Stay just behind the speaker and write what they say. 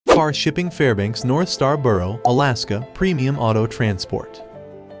Car Shipping Fairbanks North Star Borough, Alaska, Premium Auto Transport.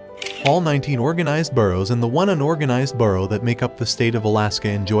 All 19 organized boroughs and the one unorganized borough that make up the state of Alaska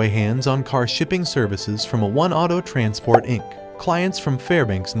enjoy hands-on car shipping services from a One Auto Transport Inc. Clients from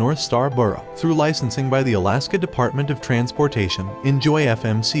Fairbanks North Star Borough, through licensing by the Alaska Department of Transportation, enjoy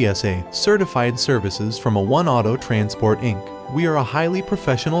FMCSA certified services from a One Auto Transport Inc. We are a highly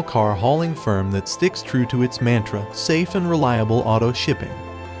professional car hauling firm that sticks true to its mantra, safe and reliable auto shipping.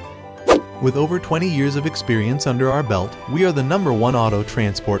 With over 20 years of experience under our belt, we are the #1 auto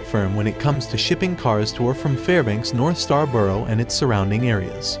transport firm when it comes to shipping cars to or from Fairbanks North Star Borough and its surrounding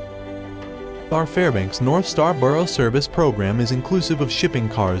areas. Our Fairbanks North Star Borough service program is inclusive of shipping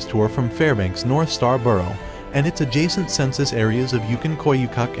cars to or from Fairbanks North Star Borough and its adjacent census areas of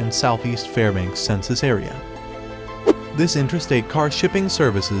Yukon-Koyukuk and Southeast Fairbanks census area. This interstate car shipping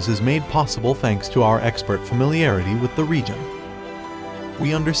services is made possible thanks to our expert familiarity with the region.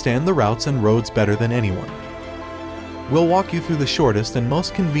 We understand the routes and roads better than anyone. We'll walk you through the shortest and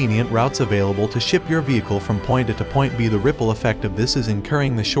most convenient routes available to ship your vehicle from point A to point B. The ripple effect of this is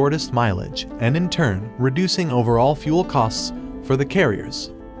incurring the shortest mileage and, in turn, reducing overall fuel costs for the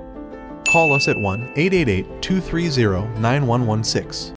carriers. Call us at 1-888-230-9116.